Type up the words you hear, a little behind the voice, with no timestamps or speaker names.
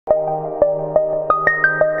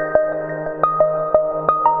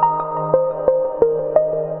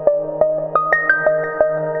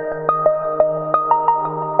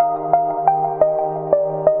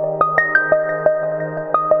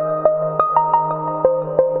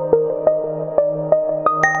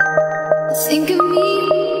Think of me.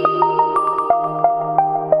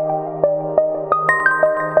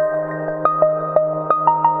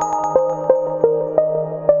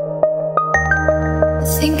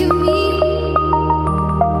 Think of me.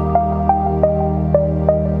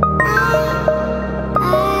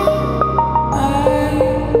 I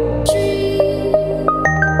dream.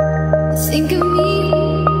 Think of me.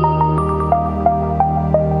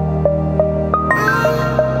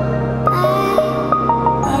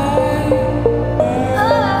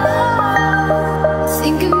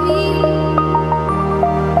 Think of me.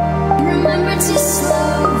 Remember to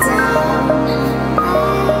slow down.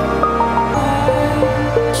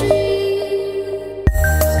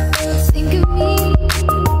 Think of me.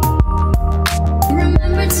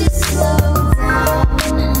 Remember to slow down.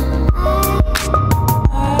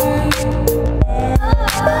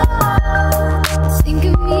 Think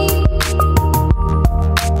of me.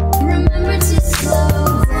 Remember to slow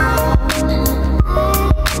down.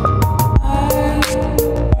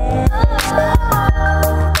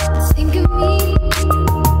 Think of me.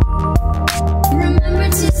 Remember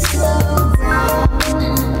to slow down.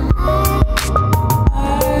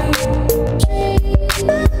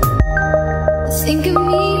 Think of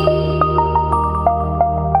me.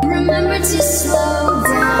 Remember to slow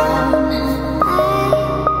down.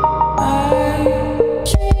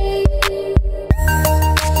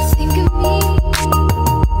 Think of me.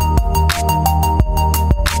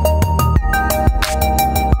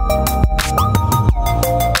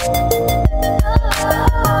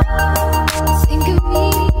 Think of me.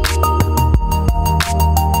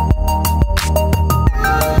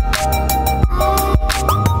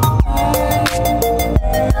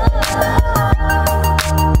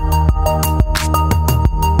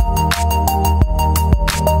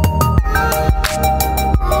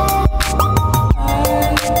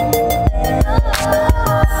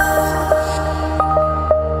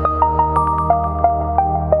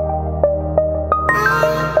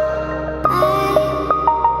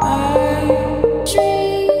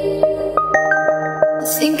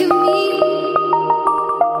 Think of me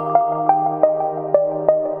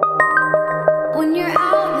when you're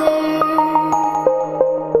out there.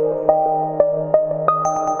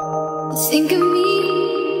 Think of me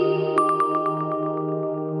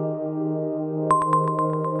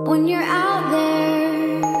when you're out